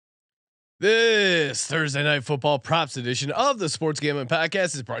This Thursday night football props edition of the Sports Gambling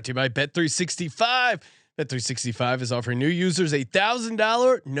Podcast is brought to you by Bet365. Bet365 is offering new users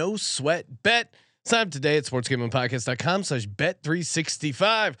 $1,000 no sweat bet. Sign up today at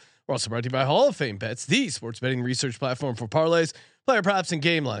sportsgamblingpodcast.com/bet365. We're also brought to you by Hall of Fame Bets, the sports betting research platform for parlays, player props, and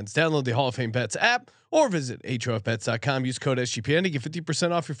game lines. Download the Hall of Fame Bets app or visit HOFBets.com. Use code SGPN to get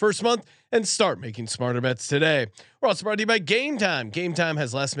 50% off your first month and start making smarter bets today. We're also brought to you by Game Time. Game Time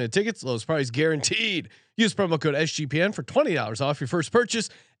has last minute tickets, lowest price guaranteed. Use promo code SGPN for $20 off your first purchase.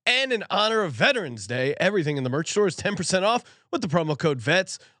 And in honor of Veterans Day, everything in the merch store is 10% off with the promo code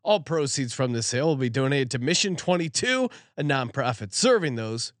VETS. All proceeds from this sale will be donated to Mission 22, a nonprofit serving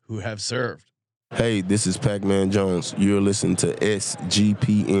those who have served. Hey, this is Pac-Man Jones. You're listening to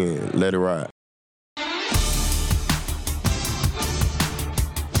SGPN. Let it ride.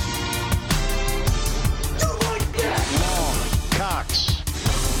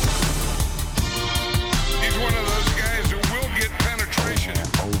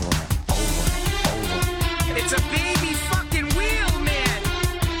 It's a baby fucking wheel, man.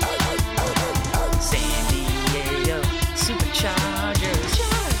 San Diego Superchargers.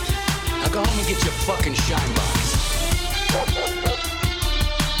 Now go home and get your fucking shine box.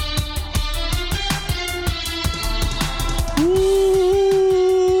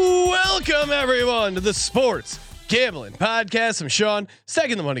 Welcome everyone to the Sports Gambling Podcast. I'm Sean,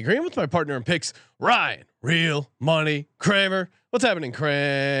 stacking the money green with my partner in picks, Ryan, Real Money Kramer. What's happening,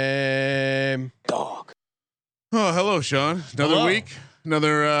 Kramer? Dog. Oh, hello, Sean. Another Hello. week.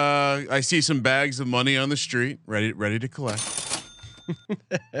 Another. I see some bags of money on the street, ready to collect.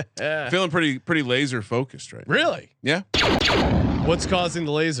 Feeling pretty laser focused right now. Really? Yeah. What's causing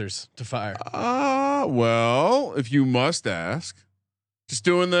the lasers to fire? Well, if you must ask, just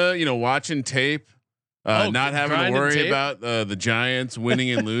doing watching tape, not having to grinding worry tape? about the Giants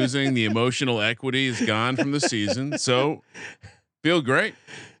winning and losing. The emotional equity is gone from the season, so feel great.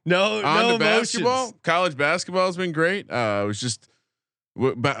 No On to emotions. basketball. College basketball has been great. It was just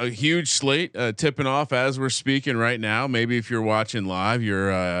a huge slate tipping off as we're speaking right now. Maybe if you're watching live, you're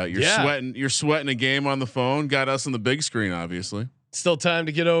sweating. You're sweating a game on the phone. Got us on the big screen, obviously. Still time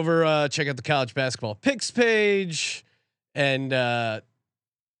to get over. Check out the college basketball picks page, and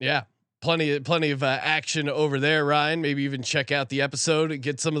plenty of action over there. Ryan, maybe even check out the episode and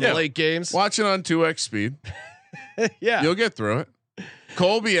get some of the late games. Watch it on 2x speed. Yeah, You'll get through it.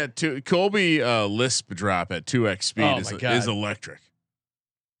 Colby lisp drop at 2x speed Oh my God. is electric.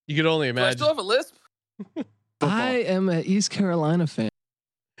 you could only Do I imagine. still have a lisp? I am an East Carolina fan.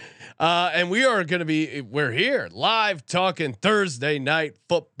 And we're here live talking Thursday night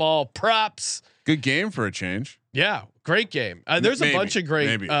football props. Good game for a change. Yeah, great game. There's a bunch of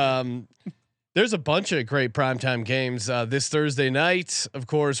great. There's a bunch of great primetime games this Thursday night. Of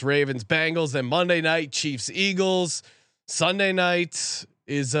course, Ravens, Bengals. Then Monday night, Chiefs, Eagles. Sunday night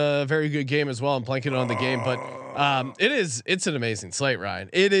is a very good game as well. I'm blanking on the game, but it's an amazing slate, Ryan.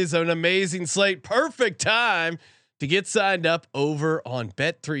 It is an amazing slate. Perfect time to get signed up over on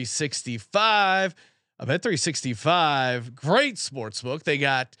Bet365. Bet365, great sports book. They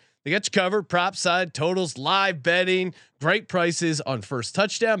got you covered. Prop side, totals, live betting, great prices on first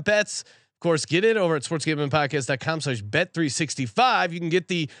touchdown bets. Of course, get in over at sportsgamblingpodcast.com/bet365. You can get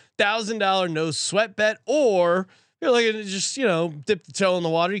the $1,000 no sweat bet, or you're looking to just dip the toe in the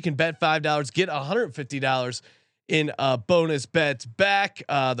water. You can bet $5, get $150 in bonus bets back.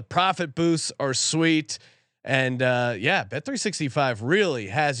 The profit boosts are sweet. And Bet365 really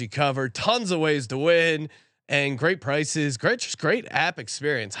has you covered. Tons of ways to win and great prices. Great app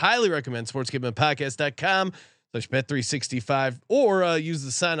experience. Highly recommend sportsgamblingpodcast.com/bet365 or use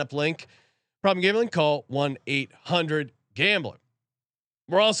the sign up link. Problem gambling, call 1-800-GAMBLER.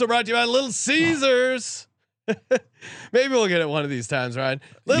 We're also brought to you by Little Caesars. Maybe we'll get it one of these times, Ryan.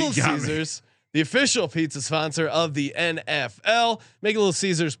 Little Caesars, the official pizza sponsor of the NFL. Make Little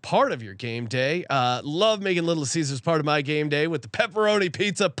Caesars part of your game day. Love making Little Caesars part of my game day with the pepperoni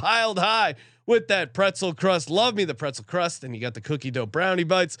pizza piled high with that pretzel crust. Love me the pretzel crust. And you got the cookie dough brownie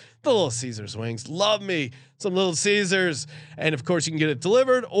bites, the Little Caesars wings. Love me some Little Caesars. And of course, you can get it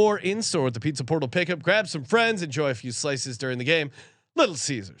delivered or in store with the Pizza Portal pickup. Grab some friends, enjoy a few slices during the game. Little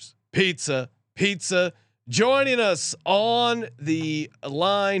Caesars, pizza. Joining us on the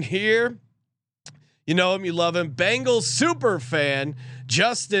line here, you know him, you love him, Bengals super fan,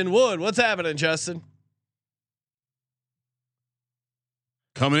 Justin Wood. What's happening, Justin?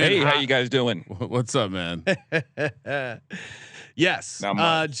 Coming in. Hey, how you guys doing? What's up, man? Yes, Not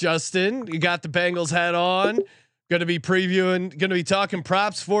much. Justin, you got the Bengals hat on. Going to be talking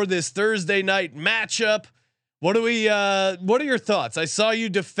props for this Thursday night matchup. What are your thoughts? I saw you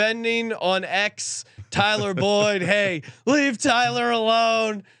defending on X Tyler Boyd. Hey, leave Tyler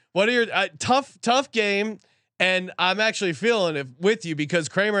alone. What are your tough game? And I'm actually feeling it with you because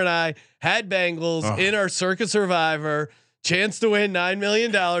Kramer and I had Bengals in our Circa Survivor, chance to win $9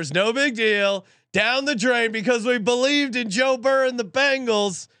 million. No big deal. Down the drain because we believed in Joe Burrow and the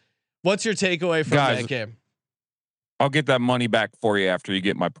Bengals. What's your takeaway from that game? I'll get that money back for you after you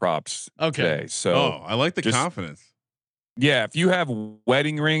get my props. Okay. Today. So I like the confidence. Yeah. If you have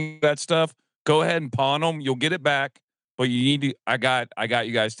wedding ring, that stuff, go ahead and pawn them. You'll get it back, but you need to, I got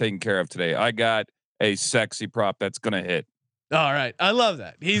you guys taken care of today. I got a sexy prop that's going to hit. All right. I love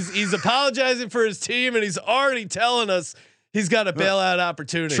that. He's apologizing for his team and he's already telling us he's got a bailout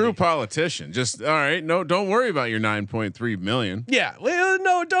opportunity. True politician. Just all right. No, don't worry about your 9.3 million. Yeah. Well,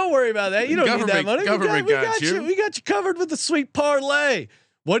 no, don't worry about that. You don't need that money. Government got you. We got you covered with the sweet parlay.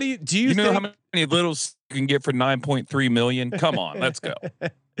 What do you know how many littles you can get for 9.3 million? Come on, let's go.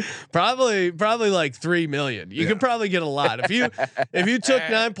 Probably like 3 million. You could probably get a lot. If you took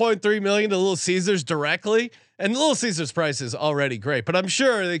 9.3 million to Little Caesars directly, and Little Caesars price is already great, but I'm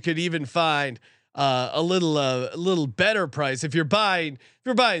sure they could even find a little better price if you're buying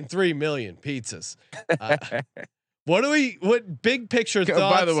 3 million pizzas. What big picture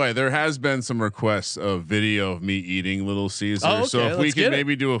thoughts? By the way, there has been some requests of video of me eating Little Caesars. Oh, okay, so if we can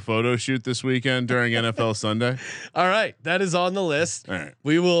maybe do a photo shoot this weekend during NFL Sunday. All right. That is on the list. All right.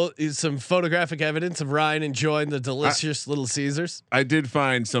 We will use some photographic evidence of Ryan enjoying the delicious Little Caesars. I did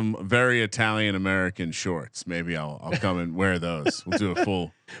find some very Italian American shorts. Maybe I'll come and wear those. We'll do a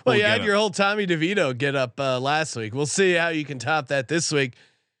full. Well, you had your whole Tommy DeVito get up last week. We'll see how you can top that this week.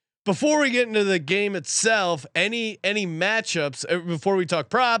 Before we get into the game itself, any matchups before we talk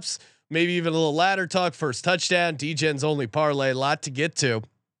props, maybe even a little ladder talk, first touchdown, DGen's only parlay, a lot to get to.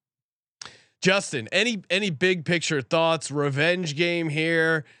 Justin, any big picture thoughts? Revenge game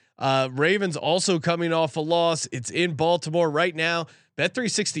here. Ravens also coming off a loss. It's in Baltimore right now.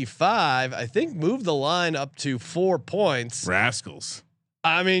 Bet365, I think, moved the line up to 4 points. Rascals.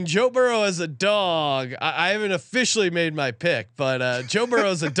 I mean, Joe Burrow as a dog. I haven't officially made my pick, but Joe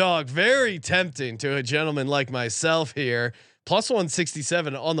Burrow as a dog, very tempting to a gentleman like myself here. Plus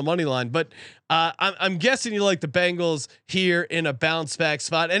 167 on the money line, but I'm guessing you like the Bengals here in a bounce back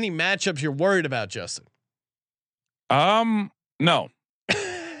spot. Any matchups you're worried about, Justin? No.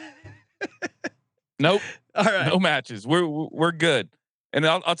 Nope. All right. No matches. We're good, and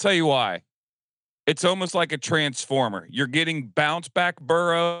I'll tell you why. It's almost like a transformer. You're getting bounce back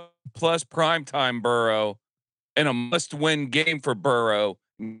Burrow plus primetime Burrow in a must-win game for Burrow.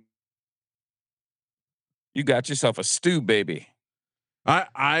 You got yourself a stew, baby. Is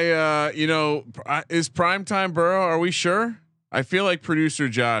primetime Burrow? Are we sure? I feel like producer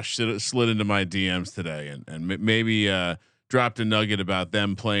Josh slid into my DMs today and maybe dropped a nugget about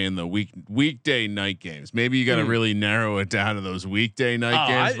them playing the weekday night games. Maybe you got to really narrow it down to those weekday night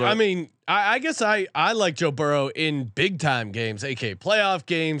games. I mean, I guess I like Joe Burrow in big time games, aka playoff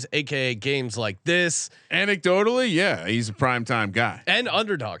games, aka games like this. Anecdotally, yeah, he's a primetime guy and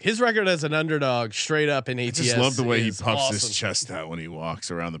underdog. His record as an underdog, straight up in ATS. I just love the way he puffs awesome. his chest out when he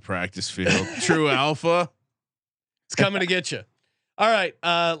walks around the practice field. True alpha. It's coming to get you. All right,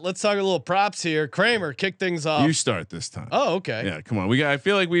 let's talk a little props here. Kramer, kick things off. You start this time. Oh, okay. Yeah, come on. I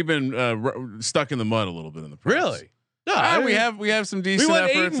feel like we've been stuck in the mud a little bit in the props. Really? No, we have some decent. We went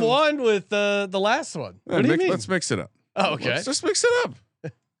efforts 8-1 with the last one. What do you mean? Let's mix it up. Oh, okay. Let's just mix it up.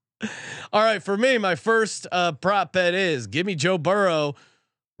 All right, for me, my first prop bet is give me Joe Burrow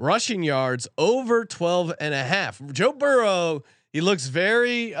rushing yards over 12.5. Joe Burrow, he looks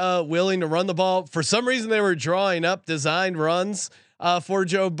very willing to run the ball. For some reason, they were drawing up designed runs for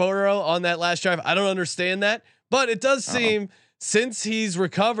Joe Burrow on that last drive. I don't understand that, but it does seem since he's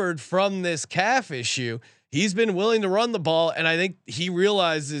recovered from this calf issue, he's been willing to run the ball. And I think he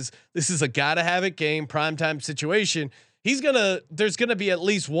realizes this is a gotta have it game, primetime situation. There's gonna be at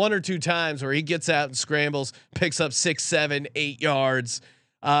least 1 or 2 times where he gets out and scrambles, picks up 6, 7, 8 yards.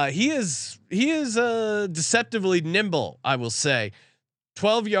 He is deceptively nimble, I will say.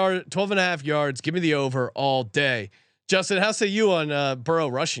 12.5 yards. Give me the over all day. Justin, how say you on Burrow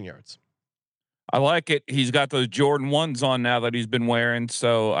rushing yards? I like it. He's got those Jordan 1s on now that he's been wearing,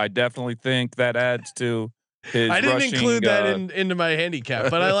 so I definitely think that adds to his. I didn't rushing, include that into my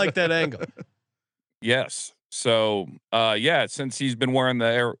handicap, but I like that angle. Yes. So since he's been wearing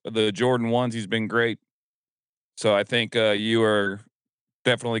the Jordan 1s, he's been great. So I think you are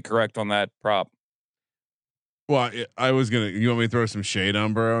definitely correct on that prop. Well, I was gonna. You want me to throw some shade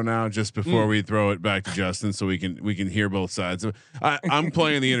on Burrow now, just before we throw it back to Justin, so we can hear both sides. I'm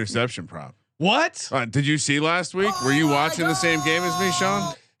playing the interception prop. What? Did you see last week? Were you watching the same game as me,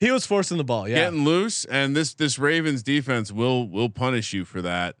 Sean? He was forcing the ball. Yeah, getting loose, and this Ravens defense will punish you for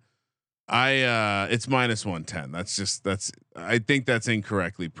that. It's -110. I think that's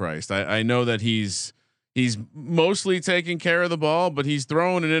incorrectly priced. I know that he's mostly taking care of the ball, but he's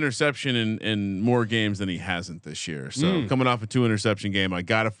throwing an interception in more games than he hasn't this year. So coming off a 2 interception game, I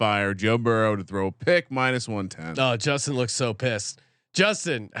gotta fire Joe Burrow to throw a pick -110. Oh, Justin looks so pissed.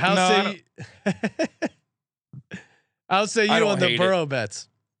 Justin, how say you on the Burrow bets?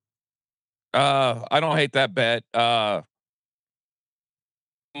 I don't hate that bet.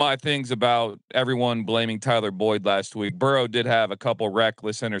 My things about everyone blaming Tyler Boyd last week. Burrow did have a couple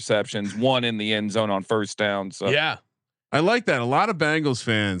reckless interceptions, one in the end zone on first down. So yeah, I like that. A lot of Bengals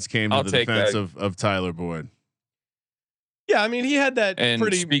fans came to the defense of Tyler Boyd. Yeah, I mean he had that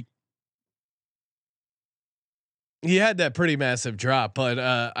he had that pretty massive drop, but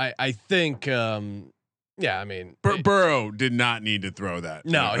I think yeah, I mean Burrow did not need to throw that.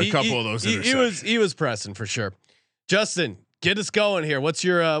 No, a couple of those interceptions. He was pressing for sure. Justin, get us going here. What's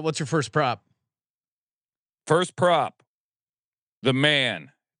your first prop? First prop, the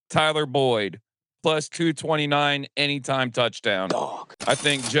man, Tyler Boyd, +229 anytime touchdown. Dog. I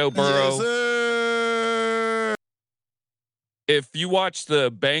think Joe Burrow. Yes, if you watch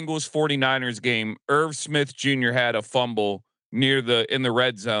the Bengals 49ers game, Irv Smith Jr. had a fumble in the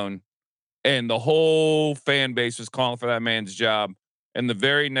red zone, and the whole fan base was calling for that man's job. And the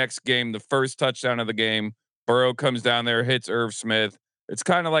very next game, the first touchdown of the game, Burrow comes down there, hits Irv Smith. It's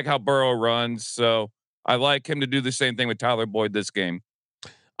kind of like how Burrow runs. So I like him to do the same thing with Tyler Boyd this game.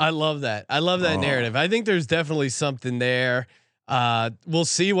 I love that. I love that narrative. I think there's definitely something there. We'll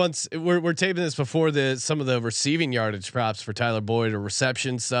see once we're taping this before some of the receiving yardage props for Tyler Boyd or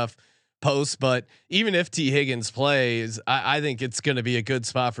reception stuff post. But even if T Higgins plays, I think it's going to be a good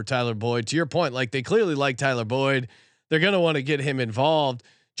spot for Tyler Boyd. To your point, like they clearly like Tyler Boyd. They're going to want to get him involved.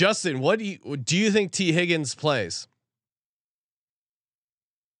 Justin, what do you think T Higgins plays?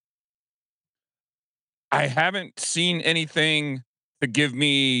 I haven't seen anything to give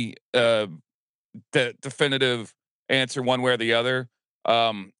me the definitive answer one way or the other.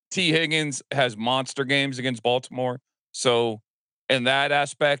 T Higgins has monster games against Baltimore. So in that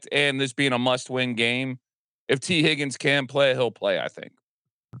aspect, and this being a must-win game, if T Higgins can play, he'll play, I think.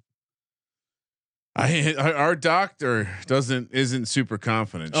 Our doctor isn't super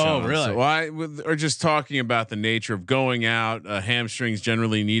confident. Sean. Oh, really? So are just talking about the nature of going out. Hamstrings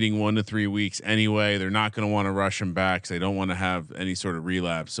generally needing 1 to 3 weeks anyway. They're not going to want to rush him back. So they don't want to have any sort of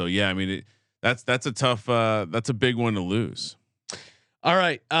relapse. So yeah, I mean that's a tough. That's a big one to lose. All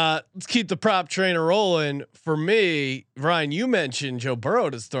right, let's keep the prop trainer rolling. For me, Ryan, you mentioned Joe Burrow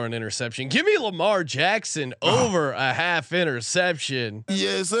to throw an interception. Give me Lamar Jackson over a half interception.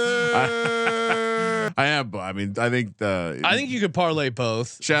 Yes, sir. I think you could parlay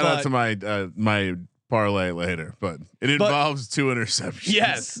both. Shout out to my parlay later, but it involves 2 interceptions.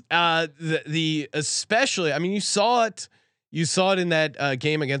 Yes, the especially. I mean, you saw it. You saw it in that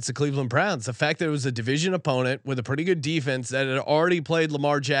game against the Cleveland Browns. The fact that it was a division opponent with a pretty good defense that had already played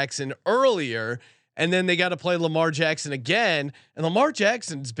Lamar Jackson earlier, and then they got to play Lamar Jackson again. And Lamar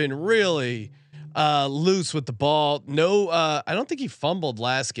Jackson's been really loose with the ball. No, I don't think he fumbled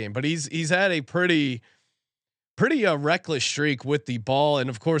last game, but he's had a pretty reckless streak with the ball, and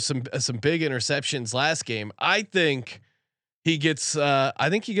of course some big interceptions last game. I think he gets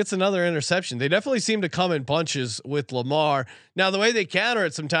another interception. They definitely seem to come in bunches with Lamar. Now the way they counter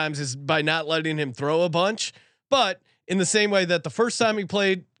it sometimes is by not letting him throw a bunch, but in the same way that the first time he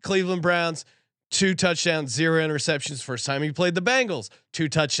played Cleveland Browns, 2 touchdowns, 0 interceptions. First time he played the Bengals, 2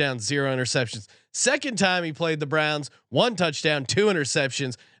 touchdowns, 0 interceptions. Second time he played the Browns, 1 touchdown, 2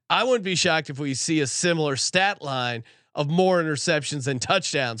 interceptions. I wouldn't be shocked if we see a similar stat line of more interceptions than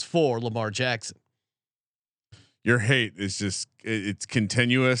touchdowns for Lamar Jackson. Your hate is just it's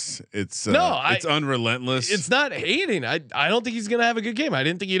continuous. It's unrelentless. It's not hating. I don't think he's going to have a good game. I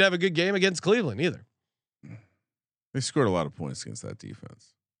didn't think he'd have a good game against Cleveland either. They scored a lot of points against that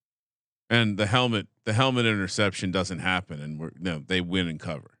defense. And the helmet interception doesn't happen, and they win and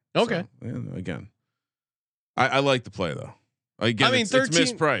cover. Okay. So, again, I like the play though. Again, I mean, it's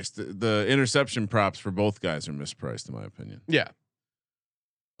mispriced. The interception props for both guys are mispriced, in my opinion. Yeah.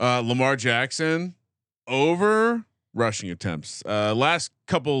 Lamar Jackson over rushing attempts. Last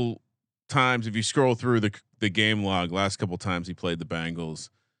couple times, if you scroll through the game log, last couple times he played the Bengals,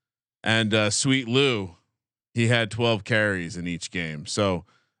 and Sweet Lou, he had 12 carries in each game. So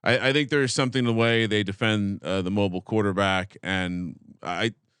I think there's something in the way they defend the mobile quarterback, and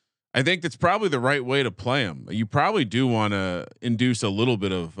I think that's probably the right way to play him. You probably do want to induce a little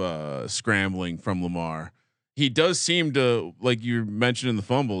bit of scrambling from Lamar. He does seem to, like you mentioned in the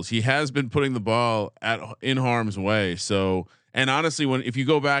fumbles, he has been putting the ball in harm's way. So, and honestly, if you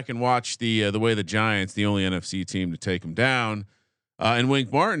go back and watch the way the Giants, the only NFC team to take him down, and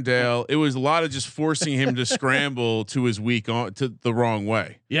Wink Martindale, it was a lot of just forcing him to scramble to his to the wrong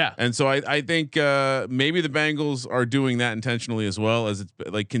way. Yeah. And so I think maybe the Bengals are doing that intentionally as well, as it's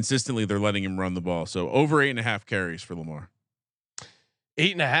like consistently they're letting him run the ball. So over 8.5 carries for Lamar.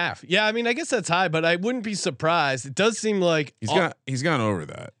 8.5. Yeah, I mean, I guess that's high, but I wouldn't be surprised. It does seem like he's gone over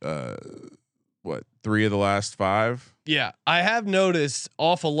that. What, 3 of the last 5? Yeah, I have noticed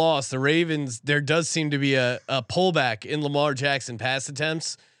off a loss, the Ravens, there does seem to be a pullback in Lamar Jackson pass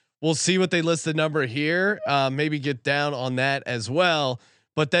attempts. We'll see what they list the number here. Maybe get down on that as well.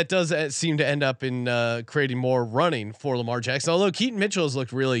 But that does seem to end up in creating more running for Lamar Jackson. Although Keaton Mitchell has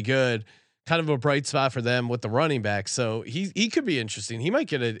looked really good, kind of a bright spot for them with the running back. So he could be interesting. He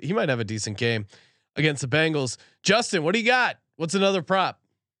might have a decent game against the Bengals. Justin, what do you got? What's another prop?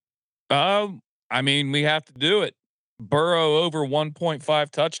 I mean, we have to do it. Burrow over 1.5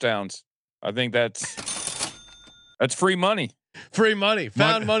 touchdowns. I think that's free money. Free money.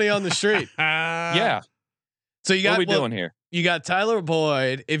 Found money on the street. Yeah. So you got what are we doing here? You got Tyler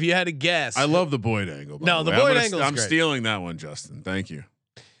Boyd. If you had to guess, I love the Boyd angle. No, the Boyd angle. I'm stealing that one, Justin. Thank you.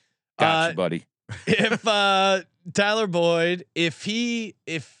 Gotcha, buddy. If Tyler Boyd,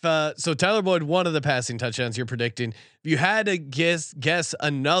 so Tyler Boyd, one of the passing touchdowns you're predicting. If you had to guess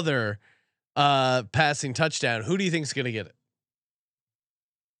another passing touchdown, who do you think is going to get it?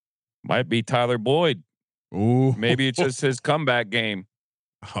 Might be Tyler Boyd. Ooh, maybe it's just his comeback game.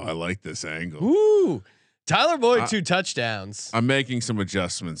 Oh, I like this angle. Ooh, Tyler Boyd 2 touchdowns. I'm making some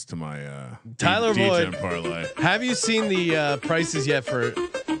adjustments to my Tyler Boyd parlay. Have you seen the prices yet for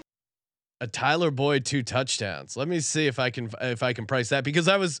a Tyler Boyd 2 touchdowns? Let me see if I can price that, because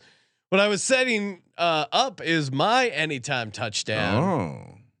what I was setting up is my anytime touchdown.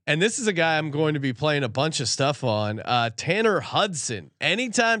 Oh. And this is a guy I'm going to be playing a bunch of stuff on. Tanner Hudson,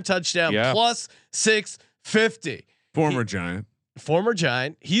 anytime touchdown plus 650. Former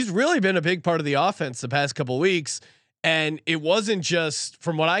Giant. He's really been a big part of the offense the past couple weeks, and it wasn't just,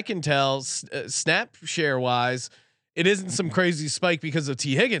 from what I can tell, snap share wise, it isn't some crazy spike because of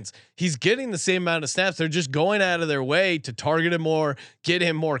T Higgins. He's getting the same amount of snaps. They're just going out of their way to target him more, get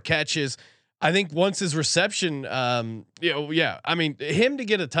him more catches. I think once his reception, I mean, him to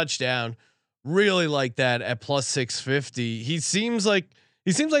get a touchdown, really like that at plus 650. He seems like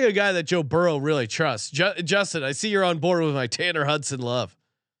a guy that Joe Burrow really trusts. Justin, I see you're on board with my Tanner Hudson love.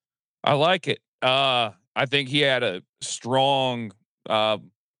 I like it. I think he had a strong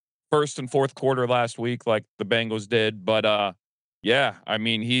first and fourth quarter last week, like the Bengals did. But yeah, I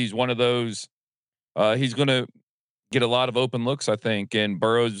mean, he's one of those. He's going to get a lot of open looks, I think, and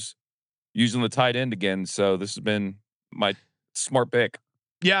Burrow's using the tight end again. So this has been my smart pick.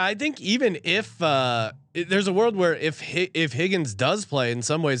 Yeah, I think even if there's a world where if Higgins does play, in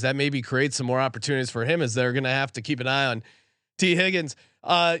some ways that maybe creates some more opportunities for him, as they're going to have to keep an eye on T Higgins.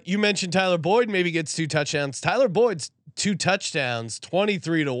 You mentioned Tyler Boyd maybe gets 2 touchdowns. Tyler Boyd's 2 touchdowns,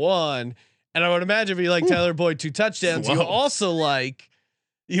 23-1. And I would imagine if you like Tyler Boyd 2 touchdowns, you also like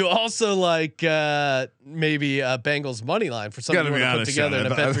maybe a Bengals money line for something you want to put together in a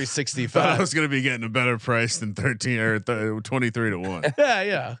Bet 365. I was going to be getting a better price than 13 or 23-1.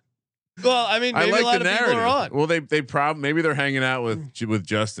 Yeah. Well, I mean, maybe a lot of people are on. Well, maybe they're hanging out with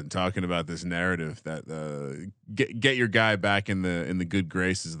Justin, talking about this narrative that get your guy back in the good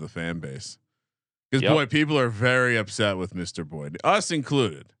graces of the fan base. Because boy, people are very upset with Mr. Boyd, us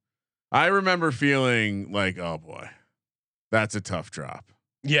included. I remember feeling like, oh boy, that's a tough drop.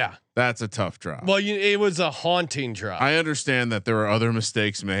 Yeah, that's a tough drop. Well, it was a haunting drop. I understand that there were other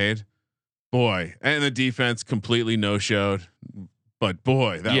mistakes made, boy, and the defense completely no-showed. But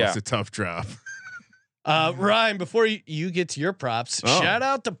boy, that was a tough drop. Ryan, before you get to your props, shout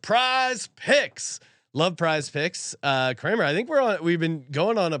out to Prize Picks. Love Prize Picks. Kramer, I think we've been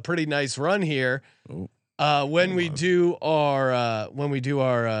going on a pretty nice run here. When we do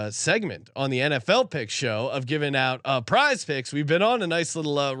our segment on the NFL Picks show of giving out Prize Picks, we've been on a nice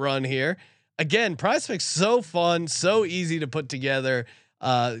little run here. Again, Prize Picks, so fun, so easy to put together.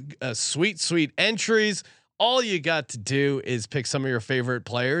 Sweet entries. All you got to do is pick some of your favorite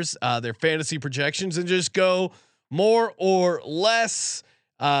players, their fantasy projections, and just go more or less.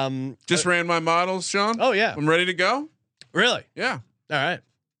 Just ran my models, Sean. Oh yeah, I'm ready to go. Really? Yeah. All right.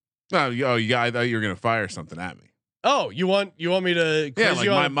 No, I thought you were gonna fire something at me. Oh, you want me to? Yeah, like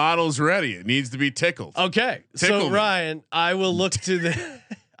my model's ready. It needs to be tickled. Okay. Tickle so me. Ryan, I will look to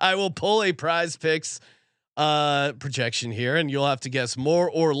I will pull a Prize Picks projection here, and you'll have to guess more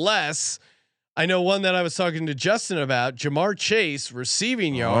or less. I know one that I was talking to Justin about, Jamar Chase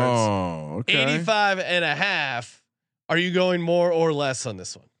receiving yards, 85.5. Are you going more or less on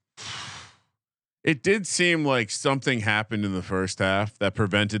this one? It did seem like something happened in the first half that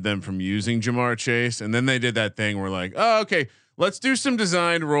prevented them from using Jamar Chase. And then they did that thing where like, oh, okay, let's do some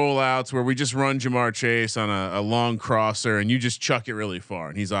designed rollouts where we just run Jamar Chase on a long crosser and you just chuck it really far.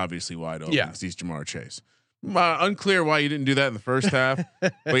 And he's obviously wide open. Yeah. He's Jamar Chase. Unclear why you didn't do that in the first half,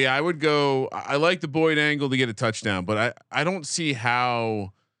 but yeah, I would go. I like the Boyd angle to get a touchdown, but I don't see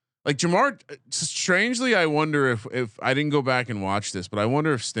how. Like Jamar, strangely, I wonder if I didn't go back and watch this, but I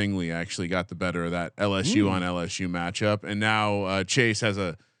wonder if Stingley actually got the better of that LSU on LSU matchup, and now Chase has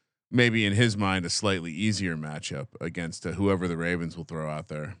maybe in his mind a slightly easier matchup against whoever the Ravens will throw out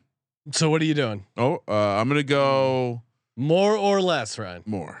there. So what are you doing? Oh, I'm gonna go more or less, Ryan.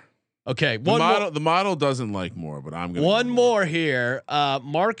 More. Okay, the model doesn't like more, but I'm gonna one more here.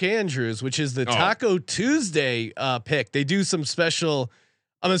 Mark Andrews, which is the Taco Tuesday pick. They do some special.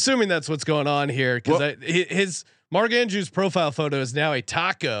 I'm assuming that's what's going on here because his Mark Andrews profile photo is now a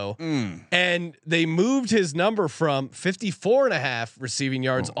taco, and they moved his number from 54.5 receiving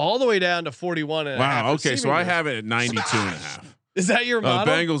yards all the way down to 41.5. Wow. Okay, so yards. I have it at 92.5. Is that your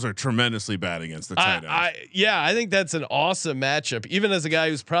model? The Bengals are tremendously bad against the tight ends. I think that's an awesome matchup. Even as a guy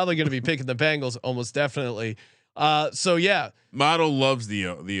who's probably going to be picking the Bengals, almost definitely. So yeah, model loves the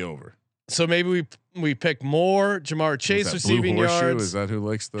over. So maybe we pick more Jamar Chase receiving yards. Is that who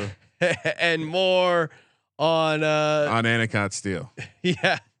likes the and more on Anacott Steel?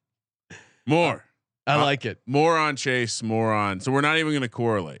 Yeah, more. I like it. More on Chase. More on. So we're not even going to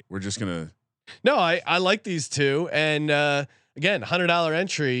correlate. We're just going to. No, I like these two, and again, $100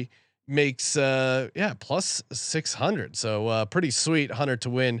 entry makes plus 600. So pretty sweet. 100 to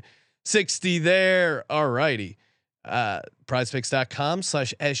win, 60 there. All righty.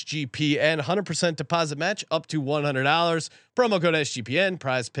 prizepicks.com/SGPN 100% deposit match up to $100. Promo code SGPN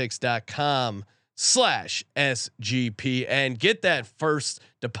prizepicks.com/SGPN. Get that first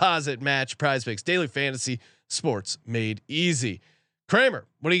deposit match. Prize Picks daily fantasy sports made easy. Kramer,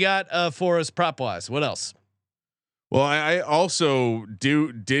 what do you got for us prop wise? What else? Well, I also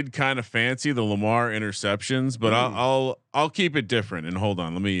did kind of fancy the Lamar interceptions, but I'll keep it different. And hold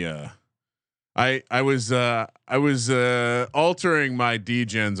on, let me. I was altering my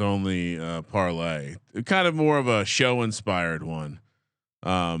D-Gens only parlay, kind of more of a show inspired one.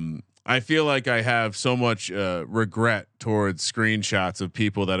 I feel like I have so much regret towards screenshots of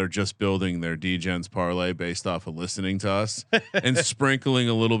people that are just building their D-Gens parlay based off of listening to us and sprinkling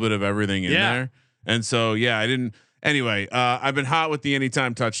a little bit of everything in there. And so, yeah, I didn't. Anyway, I've been hot with the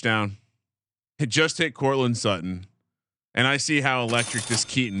anytime touchdown. It just hit Cortland Sutton, and I see how electric this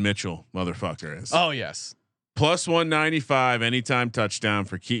Keaton Mitchell motherfucker is. Oh yes, plus 195 anytime touchdown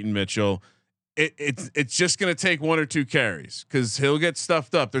for Keaton Mitchell. It's just gonna take one or two carries because he'll get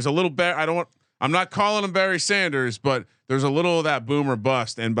stuffed up. There's a little I'm not calling him Barry Sanders, but there's a little of that boom or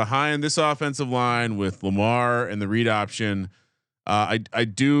bust. And behind this offensive line with Lamar and the read option, I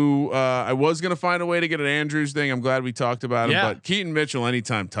was gonna find a way to get an Andrews thing. I'm glad we talked about him, but Keaton Mitchell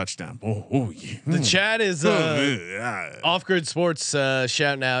anytime touchdown. Yeah. The chat is Off Grid Sports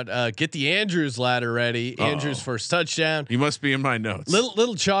shouting out, get the Andrews ladder ready. Andrews first touchdown. He must be in my notes.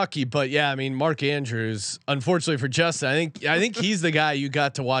 Little chalky, but yeah, I mean Mark Andrews. Unfortunately for Justin, I think he's the guy you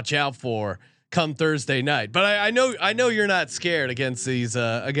got to watch out for come Thursday night. But I know you're not scared against these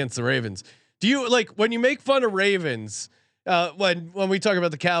against the Ravens. Do you like when you make fun of Ravens? When we talk about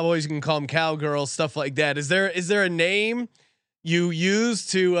the Cowboys, you can call them cowgirls, stuff like that. Is there a name you use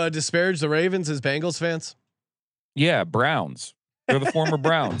to disparage the Ravens as Bengals fans? Yeah, Browns. They're the former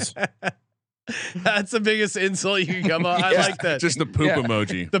Browns. That's the biggest insult you can come on. I like that. Just the poop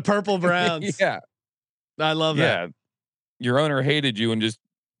emoji. The purple Browns. Yeah, I love that. Your owner hated you and just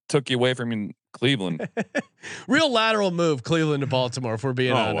took you away from you in Cleveland. Real lateral move, Cleveland to Baltimore. If we're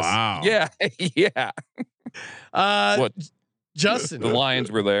being honest. Wow. Yeah, yeah. What, Justin? The Lions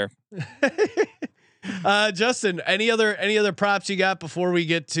were there. Justin, any other props you got before we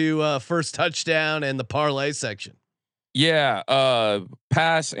get to first touchdown and the parlay section? Yeah,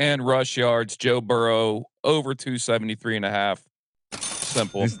 pass and rush yards. Joe Burrow over 273.5.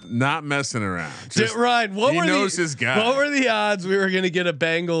 Simple. He's not messing around. Ryan, he knows his guy. What were the odds we were going to get a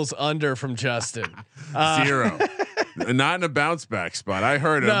Bengals under from Justin? 0. Not in a bounce back spot. I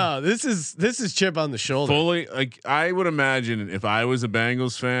heard him. No, this is chip on the shoulder. Fully, like I would imagine if I was a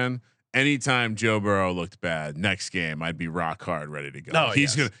Bengals fan, anytime Joe Burrow looked bad, next game I'd be rock hard, ready to go. No,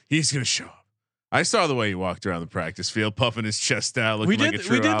 he's gonna show up. I saw the way he walked around the practice field, puffing his chest out, looking We like a did.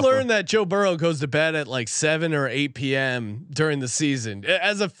 true We did alpha. learn that Joe Burrow goes to bed at like 7 or 8 p.m. during the season.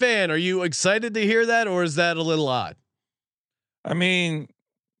 As a fan, are you excited to hear that, or is that a little odd? I mean,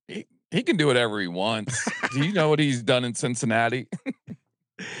 he can do whatever he wants. Do you know what he's done in Cincinnati?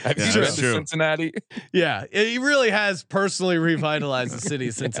 Have Yeah, you been that's to true. Cincinnati? Yeah, he really has personally revitalized the city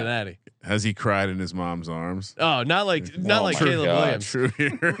of Cincinnati. Has he cried in his mom's arms? Oh, not like Oh Caleb my God. Williams. True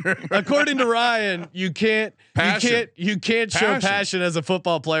here. According to Ryan, you can't show passion as a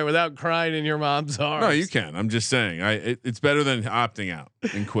football player without crying in your mom's arms. No, you can. I'm just saying. It's better than opting out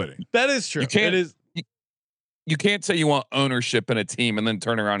and quitting. That is true. You can't- It is. You can't say you want ownership in a team and then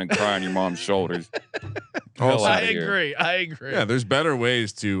turn around and cry on your mom's shoulders. Hell I outta here. agree. I agree. Yeah, there's better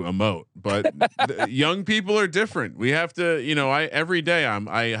ways to emote, but young people are different. We have to, every day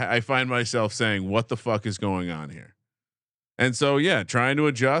I find myself saying, "What the fuck is going on here?" And so, yeah, trying to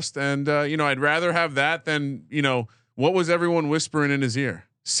adjust. And I'd rather have that than what was everyone whispering in his ear?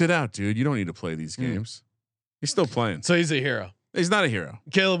 Sit out, dude. You don't need to play these games. He's still playing. So he's a hero. He's not a hero.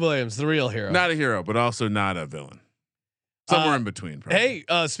 Caleb Williams, the real hero. Not a hero, but also not a villain. Somewhere in between. Probably.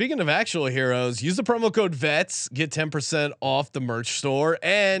 Hey, speaking of actual heroes, use the promo code VETS, get 10% off the merch store.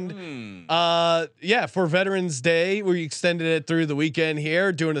 And for Veterans Day, we extended it through the weekend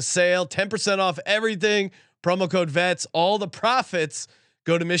here, doing a sale, 10% off everything. Promo code VETS, all the profits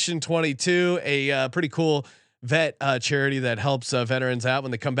go to Mission 22, a pretty cool vet charity that helps veterans out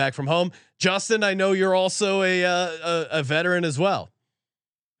when they come back from home. Justin, I know you're also a veteran as well.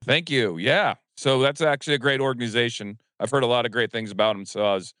 Thank you. Yeah. So that's actually a great organization. I've heard a lot of great things about them. So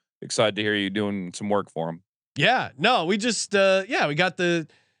I was excited to hear you doing some work for them. Yeah, no, we just we got the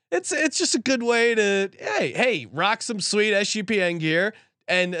it's just a good way to hey rock some sweet SGPN gear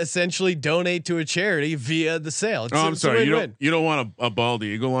and essentially donate to a charity via the sale. It's, I'm it's sorry, a win-win. you don't want a bald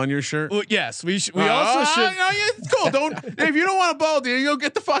eagle on your shirt? Well, yes, we also should. No, yeah, it's cool. Don't if you don't want a bald eagle,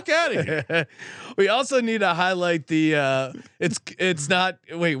 get the fuck out of here. We also need to highlight the it's not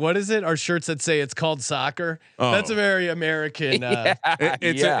what is it? Our shirts that say it's called soccer. Oh. That's a very American.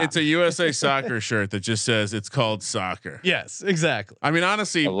 It's a USA Soccer shirt that just says it's called soccer. Yes, exactly. I mean,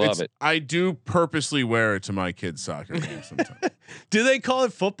 honestly, I love it. I do purposely wear it to my kids' soccer games sometimes. Do they call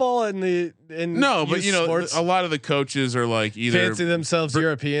it football in No, but youth sports? a lot of the coaches are like either Fancy themselves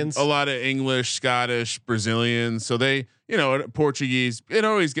Europeans. a lot of English, Scottish, Brazilians. So they, Portuguese. It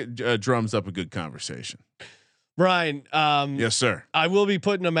always drums up a good conversation. Brian, Yes, sir. I will be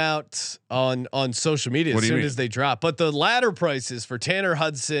putting them out on social media What as do you soon mean? as they drop. But the ladder prices for Tanner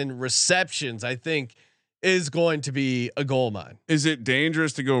Hudson receptions, I think, is going to be a gold mine. Is it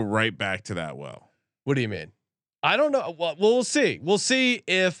dangerous to go right back to that well? What do you mean? I don't know. Well, we'll see. We'll see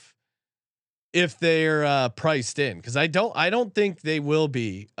if they're priced in, because I don't think they will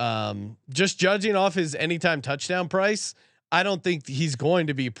be. Just judging off his anytime touchdown price, I don't think he's going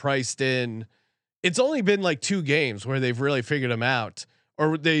to be priced in. It's only been like 2 games where they've really figured him out,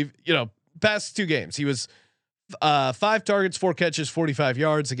 or they've past 2 games he was 5 targets, 4 catches, 45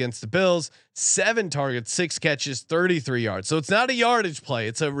 yards against the Bills. 7 targets, 6 catches, 33 yards. So it's not a yardage play;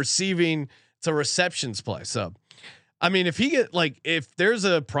 it's a receptions play. So. I mean, if there's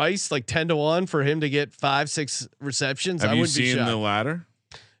a price like 10-1 for him to get 5-6 receptions, Have I you wouldn't be seen shocked. the ladder?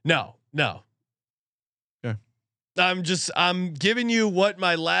 No. Yeah. I'm giving you what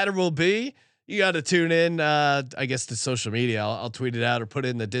my ladder will be. You got to tune in, I guess, to social media. I'll tweet it out or put it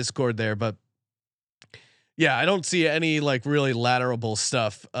in the Discord there. But yeah, I don't see any like really ladderable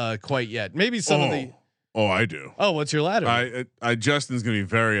stuff quite yet. Maybe some of the. Oh, I do. Oh, what's your ladder? I Justin's gonna be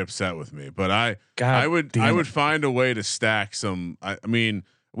very upset with me, but I God would damn it. find a way to stack some. I mean,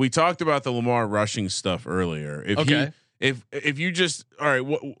 we talked about the Lamar rushing stuff earlier. If you just all right,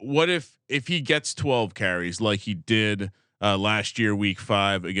 what if he gets 12 carries like he did last year, week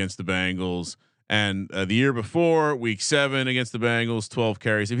 5 against the Bengals, and the year before, week 7 against the Bengals, 12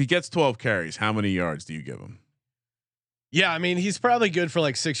 carries. If he gets 12 carries, how many yards do you give him? Yeah, I mean, he's probably good for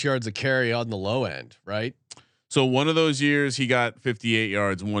like 6 yards a carry on the low end, right? So one of those years he got 58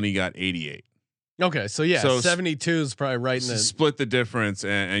 yards, one he got 88. Okay, so yeah, So 72 is probably right in the. Split the difference,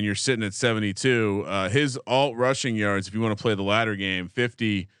 and you're sitting at 72. His alt rushing yards, if you want to play the ladder game,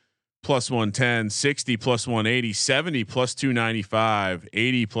 50 plus 110, 60 plus 180, 70 plus 295,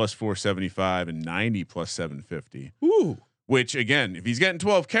 80 plus 475, and 90 plus 750. Ooh. Which again, if he's getting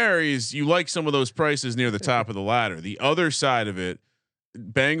 12 carries, you like some of those prices near the top of the ladder. The other side of it,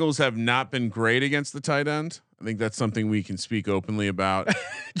 Bengals have not been great against the tight end. I think that's something we can speak openly about.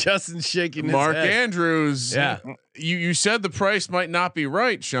 Justin's shaking his Mark head. Andrews. Yeah. You said the price might not be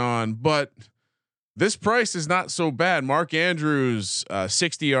right, Sean, but this price is not so bad. Mark Andrews,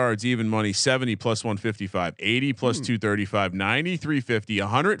 60 yards, even money, 70 plus 155, 80 plus 235, 90, 350,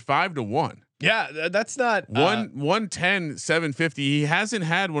 105 to 1. Yeah, that's not 110, 750. He hasn't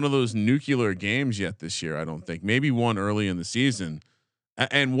had one of those nuclear games yet this year. I don't think. Maybe one early in the season.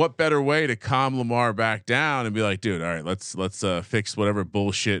 And what better way to calm Lamar back down and be like, dude, all right, let's fix whatever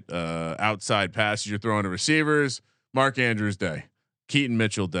bullshit outside passes you're throwing to receivers. Mark Andrews day, Keaton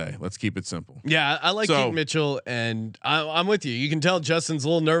Mitchell day. Let's keep it simple. Yeah, I like Keaton Mitchell, and I'm with you. You can tell Justin's a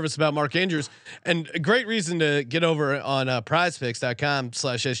little nervous about Mark Andrews, and a great reason to get over on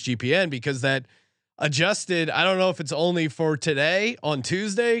prizepicks.com/SGPN because that adjusted. I don't know if it's only for today on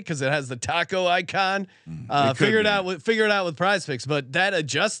Tuesday because it has the taco icon. Figure it out with Prize Picks, but that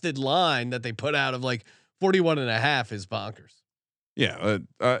adjusted line that they put out of like 41.5 is bonkers. Yeah,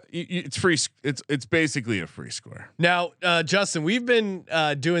 it's free. It's basically a free square. Now, Justin, we've been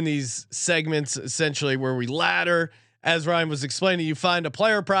doing these segments essentially where we ladder, as Ryan was explaining. You find a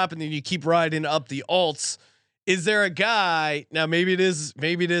player prop and then you keep riding up the alts. Is there a guy now? Maybe it is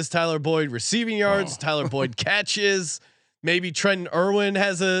Tyler Boyd receiving yards, Tyler Boyd catches. Maybe Trenton Irwin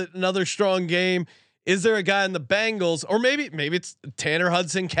has another strong game. Is there a guy in the Bengals, or maybe it's Tanner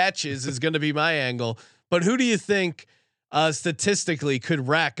Hudson catches is going to be my angle. But who do you think statistically could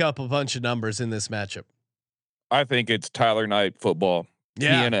rack up a bunch of numbers in this matchup? I think it's Tyler Knight football.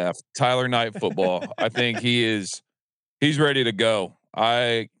 Yeah. TNF, Tyler Knight football. I think he's ready to go.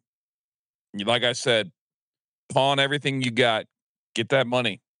 Like I said, pawn everything you got, get that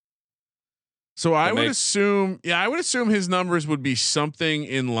money. So I would assume his numbers would be something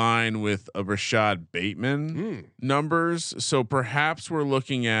in line with a Rashad Bateman numbers. So perhaps we're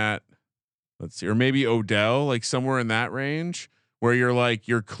looking at, let's see, or maybe Odell, like somewhere in that range where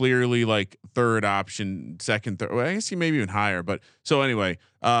you're clearly like third option, second, third. Well, I guess he maybe even higher, but so anyway,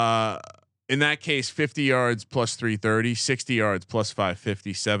 in that case, 50 yards plus 330, 60 yards plus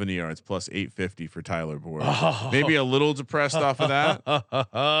 550, 70 yards plus 850 for Tyler Boyd. Maybe a little depressed off of that,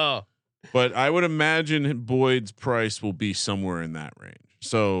 but I would imagine Boyd's price will be somewhere in that range.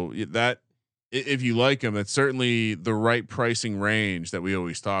 So that if you like him, that's certainly the right pricing range that we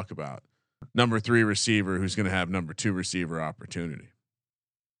always talk about. Number 3 receiver who's going to have number 2 receiver opportunity.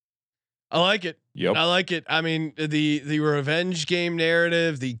 I like it. Yep. I like it. I mean, the revenge game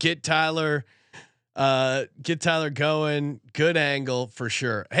narrative, the get Tyler going, good angle for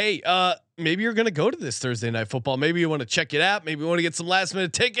sure. Hey, maybe you're going to go to this Thursday night football. Maybe you want to check it out. Maybe you want to get some last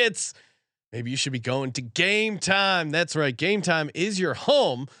minute tickets. Maybe you should be going to Game Time. That's right. Game Time is your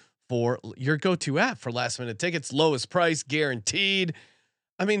home for your go-to app for last minute tickets. Lowest price guaranteed.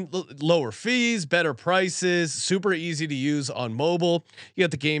 I mean, lower fees, better prices, super easy to use on mobile. You got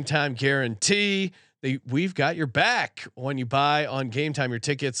the Game Time guarantee. We've got your back when you buy on Game Time. Your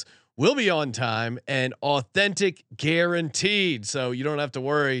tickets will be on time and authentic, guaranteed. So you don't have to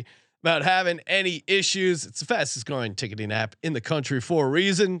worry about having any issues. It's the fastest growing ticketing app in the country for a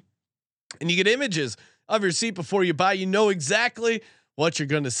reason. And you get images of your seat before you buy. You know exactly what you're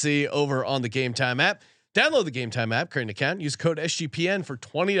going to see over on the Game Time app. Download the Game Time app, create an account, use code SGPN for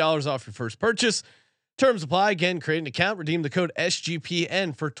 $20 off your first purchase. Terms apply. Again, create an account, redeem the code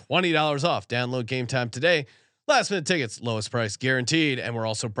SGPN for $20 off. Download Game Time today. Last minute tickets, lowest price guaranteed. And we're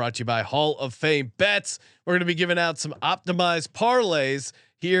also brought to you by Hall of Fame Bets. We're going to be giving out some optimized parlays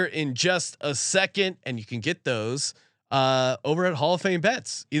here in just a second, and you can get those over at Hall of Fame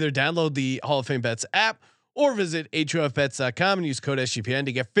Bets. Either download the Hall of Fame Bets app or visit HOFBets.com and use code SGPN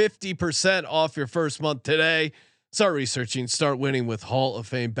to get 50% off your first month today. Start researching, start winning with Hall of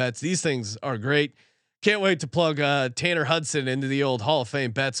Fame Bets. These things are great. Can't wait to plug Tanner Hudson into the old Hall of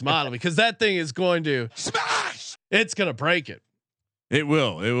Fame Bets model because that thing is going to smash. It's going to break it. It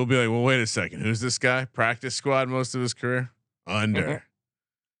will. It will be like, well, wait a second. Who's this guy? Practice squad most of his career? Under.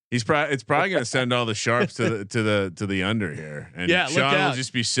 It's probably going to send all the sharps to the under here, and yeah, Sean will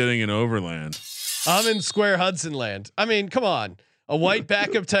just be sitting in Overland. I'm in Square Hudson land. I mean, come on, a white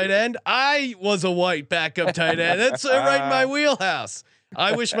backup tight end. I was a white backup tight end. That's right in my wheelhouse.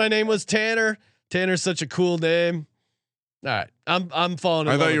 I wish my name was Tanner. Tanner's such a cool name. All right, I'm falling.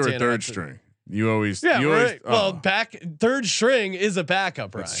 I thought you were third string. You always, yeah, you right. Always, well, third string is a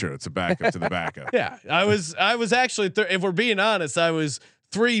backup, right? That's true. It's a backup to the backup. Yeah, I was actually, if we're being honest, I was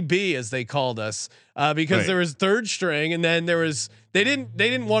 3B as they called us because there was third string and then there was they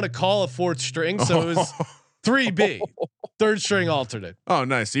didn't want to call a fourth string, so it was 3B, third string alternate. Oh,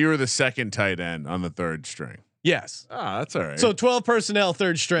 nice. So you were the second tight end on the third string. Yes. Ah, that's all right. So 12 personnel,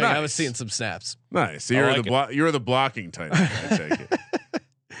 third string. Nice. I was seeing some snaps. Nice. So you're the blocking tight end. I take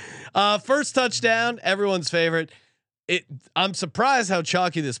it. First touchdown, everyone's favorite. I'm surprised how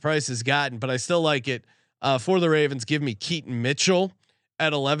chalky this price has gotten, but I still like it. For the Ravens, give me Keaton Mitchell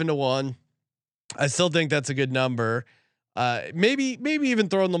at 11-1. I still think that's a good number. Maybe even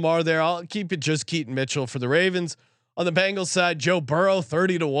throwing Lamar there. I'll keep it just Keaton Mitchell for the Ravens. On the Bengals side, Joe Burrow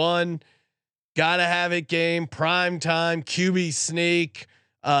 30-1. Gotta have it game, prime time, QB sneak,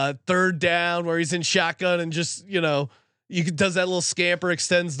 third down where he's in shotgun and just, does that little scamper,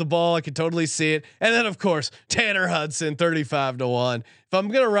 extends the ball. I can totally see it. And then of course, Tanner Hudson 35-1. If I'm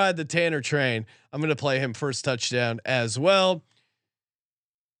going to ride the Tanner train, I'm going to play him first touchdown as well.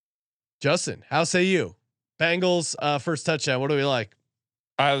 Justin, how say you? Bengals first touchdown. What do we like?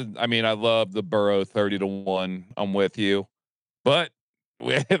 I mean, I love the Burrow 30-1. I'm with you, but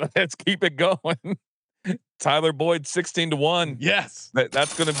let's keep it going. Tyler Boyd 16-1. Yes,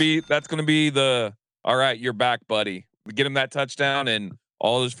 that's gonna be the all right. You're back, buddy. Get him that touchdown, and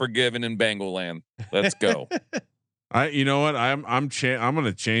all is forgiven in Bengal land. Let's go. You know what? I'm going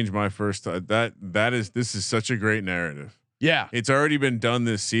to change my first. This is such a great narrative. Yeah, it's already been done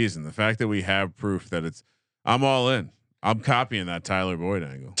this season. The fact that we have proof that I'm all in. I'm copying that Tyler Boyd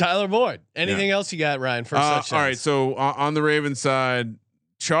angle. Tyler Boyd. Anything else you got, Ryan? First touchdown. All right. So on the Ravens side,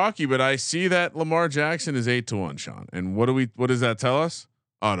 chalky, but I see that Lamar Jackson is 8-1, Sean. And what does that tell us?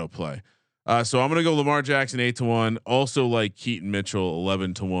 Autoplay. So I'm gonna go Lamar Jackson 8-1. Also like Keaton Mitchell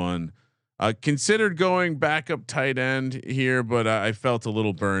 11-1. Considered going backup tight end here, but I felt a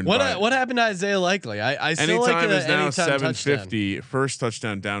little burned. What happened to Isaiah Likely? I still anytime like is now 750. Touchdown. First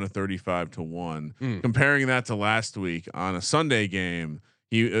touchdown down to 35-1. Comparing that to last week on a Sunday game,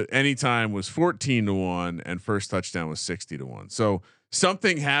 he anytime was 14-1 and first touchdown was 60-1. So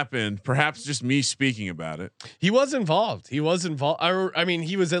something happened. Perhaps just me speaking about it. He was involved. I mean,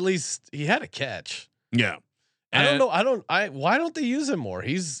 he had a catch. Yeah. Why don't they use him more?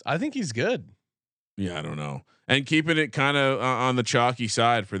 I think he's good. Yeah, I don't know. And keeping it kind of on the chalky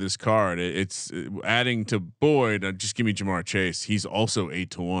side for this card, it's adding to Boyd. Just give me Jamar Chase. He's also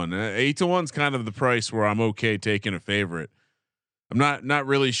 8-1. 8-1 is kind of the price where I'm okay taking a favorite. I'm not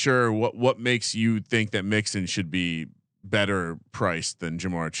really sure what makes you think that Mixon should be better priced than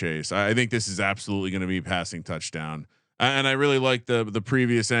Jamar Chase. I think this is absolutely going to be passing touchdown. And I really like the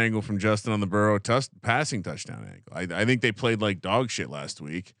previous angle from Justin on the Burrow passing touchdown angle. I think they played like dog shit last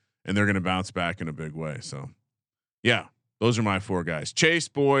week, and they're going to bounce back in a big way. So, yeah, those are my four guys: Chase,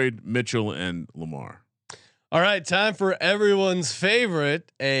 Boyd, Mitchell, and Lamar. All right, time for everyone's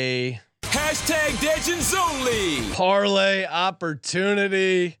favorite, a #Legends only parlay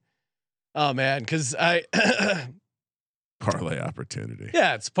opportunity. Oh man, because parlay opportunity.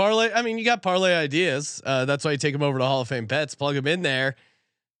 Yeah, it's parlay. I mean, you got parlay ideas. That's why you take them over to Hall of Fame Bets, plug them in there.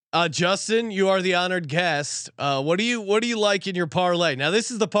 Justin, you are the honored guest. What do you like in your parlay? Now, this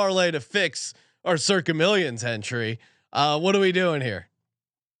is the parlay to fix our Circa Millions entry. What are we doing here?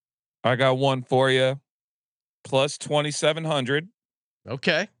 I got one for you. Plus 2,700.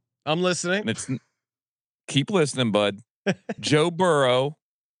 Okay, I'm listening. Keep listening, bud. Joe Burrow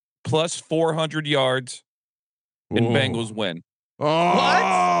plus 400 yards. And Bengals win. Oh,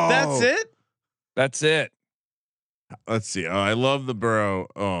 what? That's it? That's it. Let's see. Oh, I love the Burrow.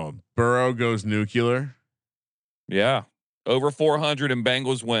 Oh, Burrow goes nuclear. Yeah. Over 400 and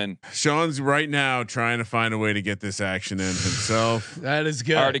Bengals win. Sean's right now trying to find a way to get this action in himself. That is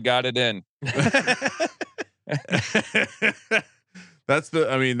good. I already got it in.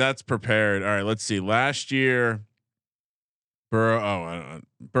 That's prepared. All right, let's see. Last year,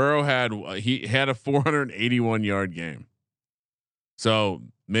 Burrow had a 481 yard game. So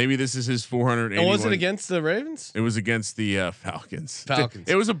maybe this is his 481. And was it against the Ravens? It was against the Falcons. Falcons.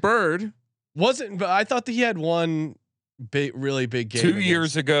 It was a bird. Wasn't, but I thought that he had one really big game. 2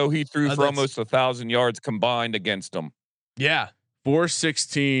 years ago, he threw for almost 1,000 yards combined against them. Yeah.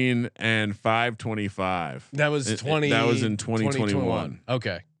 416 and 525. That was That was in 2021.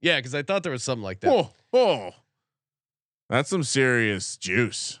 Okay. Yeah, because I thought there was something like that. Oh. That's some serious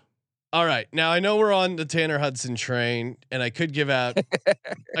juice. All right. Now I know we're on the Tanner Hudson train, and I could give out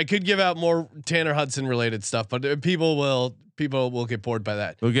more Tanner Hudson related stuff, but people will get bored by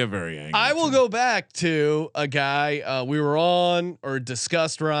that. They'll get very angry. I will go back to a guy we were on or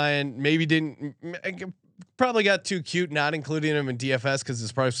discussed. Ryan probably got too cute not including him in DFS because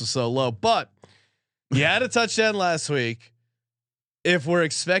his price was so low, but he had a touchdown last week. If we're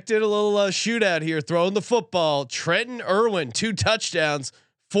expected a little shootout here, throwing the football, Trenton Irwin 2 touchdowns,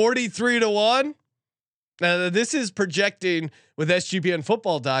 43-1. Now this is projecting with SGPN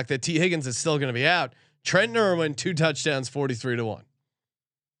Football Doc that T Higgins is still going to be out. Trenton Irwin 2 touchdowns, 43-1.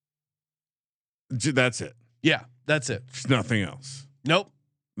 That's it. Yeah, that's it. There's nothing else. Nope.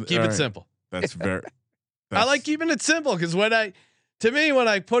 Keep it simple. That's very. I like keeping it simple because when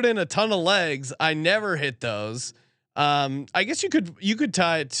I put in a ton of legs, I never hit those. I guess you could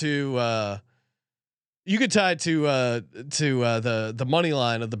tie it to the money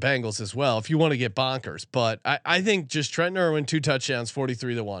line of the Bengals as well if you want to get bonkers. But I think just Trenton Irwin 2 touchdowns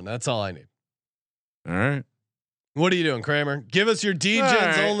 43-1. That's all I need. All right. What are you doing, Kramer? Give us your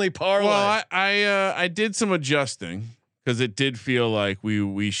DJs only parlay. Well, I did some adjusting because it did feel like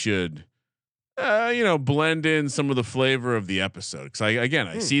we should, blend in some of the flavor of the episode. Because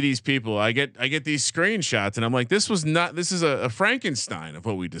I see these people, I get these screenshots, and I'm like, this is a Frankenstein of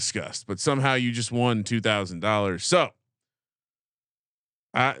what we discussed, but somehow you just won $2,000. So,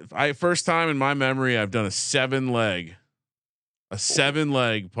 I first time in my memory I've done a 7-leg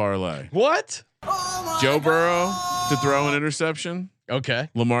parlay. What? Joe Burrow to throw an interception. Okay.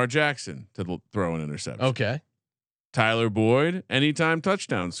 Lamar Jackson to throw an interception. Okay. Tyler Boyd, anytime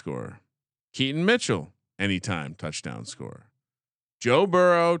touchdown scorer. Keaton Mitchell, anytime touchdown scorer. Joe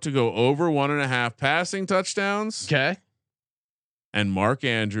Burrow to go over 1.5 passing touchdowns. Okay. And Mark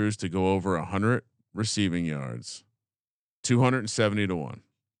Andrews to go over 100 receiving yards. 270-1.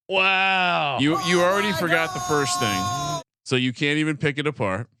 Wow. You already forgot the first thing, so you can't even pick it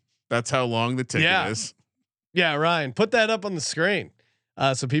apart. That's how long the ticket is. Yeah, Ryan, put that up on the screen.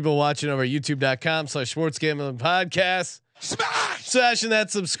 So people watching over youtube.com/sports gambling podcast, smashing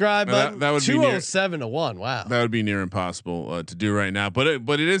that subscribe button. That would 207-1. Wow. That would be near impossible to do right now, but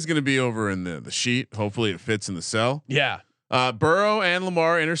it is going to be over in the sheet. Hopefully it fits in the cell. Yeah. Burrow and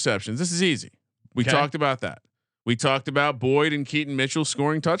Lamar interceptions. This is easy. We talked about that. We talked about Boyd and Keaton Mitchell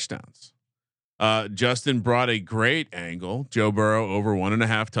scoring touchdowns. Justin brought a great angle. Joe Burrow over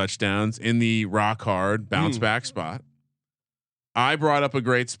 1.5 touchdowns in the rock hard bounce back spot. I brought up a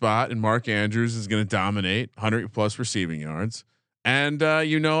great spot, and Mark Andrews is going to dominate 100+ receiving yards. And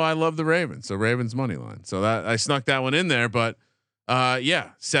I love the Ravens, so Ravens money line. So that I snuck that one in there, but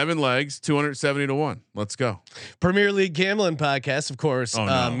 7 legs, 270-1. Let's go. Premier League Gambling Podcast, of course.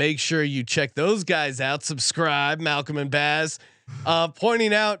 Make sure you check those guys out. Subscribe, Malcolm and Baz.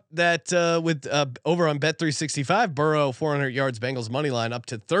 Pointing out that with over on Bet365, Burrow 400 yards, Bengals money line up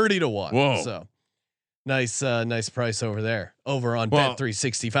to 30-1. Whoa. So nice price over there. Over on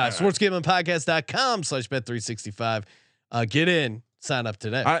Bet365, sportsgamblingpodcast.com/Bet365. Get in, sign up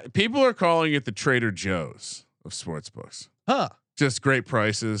today. People are calling it the Trader Joe's of sportsbooks. Huh? Just great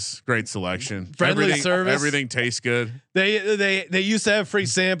prices, great selection, friendly service. Everything tastes good. They used to have free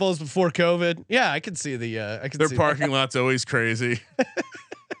samples before COVID. Yeah, I can see the. Their parking lot's always crazy.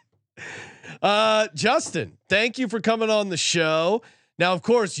 Justin, thank you for coming on the show. Now, of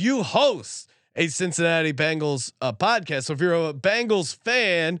course, you host a Cincinnati Bengals podcast. So if you're a Bengals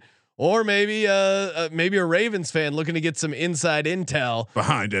fan, or maybe a Ravens fan looking to get some inside intel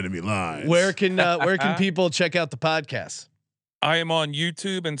behind enemy lines, where can people check out the podcast? I am on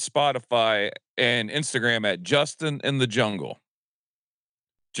YouTube and Spotify and Instagram at Justin in the Jungle.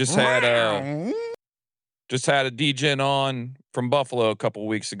 Just had a DJ on from Buffalo a couple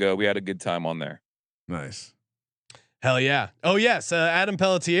weeks ago. We had a good time on there. Nice. Hell yeah. Oh yes. Adam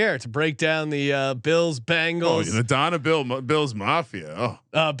Pelletier to break down the Bills Bengals. Oh, the Donna Bills Mafia.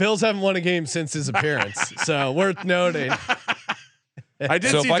 Oh, Bills haven't won a game since his appearance. So worth noting. I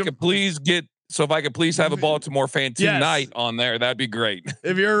did. So if I could please have a Baltimore fan tonight on there, that'd be great.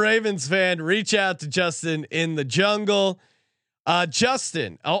 If you're a Ravens fan, reach out to Justin in the Jungle.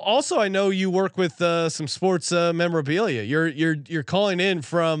 Justin, also I know you work with some sports memorabilia. You're calling in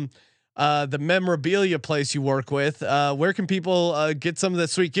from the memorabilia place you work with. Where can people get some of that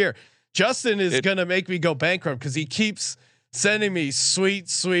sweet gear? Justin is gonna make me go bankrupt because he keeps sending me sweet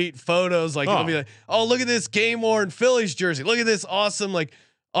photos. Like he'll be like, "Oh, look at this game worn Phillies jersey. Look at this awesome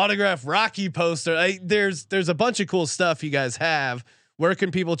autographed Rocky poster." There's a bunch of cool stuff you guys have. Where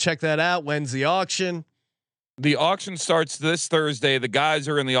can people check that out? When's the auction? The auction starts this Thursday. The guys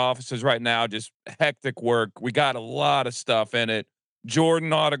are in the offices right now, just hectic work. We got a lot of stuff in it.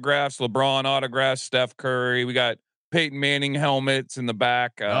 Jordan autographs, LeBron autographs, Steph Curry. We got Peyton Manning helmets in the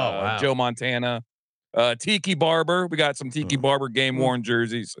back. Wow. Joe Montana, Tiki Barber. We got some Tiki Barber game worn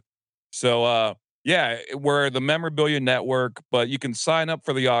jerseys. So, we're the Memorabilia Network, but you can sign up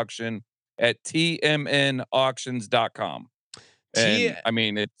for the auction at tmnauctions.com.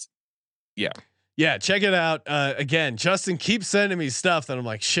 Yeah, check it out. Again, Justin keeps sending me stuff that I'm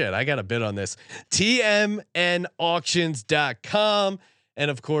like, shit, I got to bid on this. tmnauctions.com.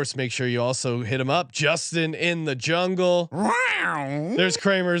 And of course, make sure you also hit him up. Justin in the Jungle. There's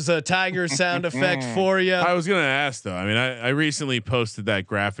Kramer's tiger sound effect for you. I was going to ask though. I mean, I recently posted that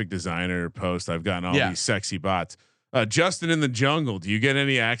graphic designer post. I've gotten all these sexy bots. Justin in the jungle. Do you get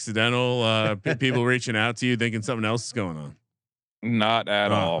any accidental people reaching out to you thinking something else is going on? Not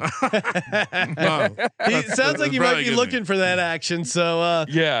at all. He sounds like you might be looking for that action. So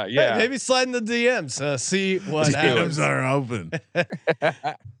yeah. hey, maybe slide in the DMs. See what happens. DMs are open.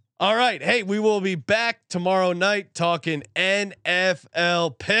 All right. Hey, we will be back tomorrow night talking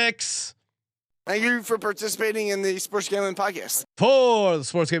NFL picks. Thank you for participating in the Sports Gambling Podcast. For the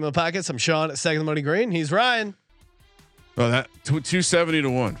Sports Gambling Podcast, I'm Sean at Second the Money Green. He's Ryan. Oh, that 270 to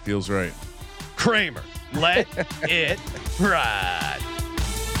 1 feels right. Kramer. Let it ride.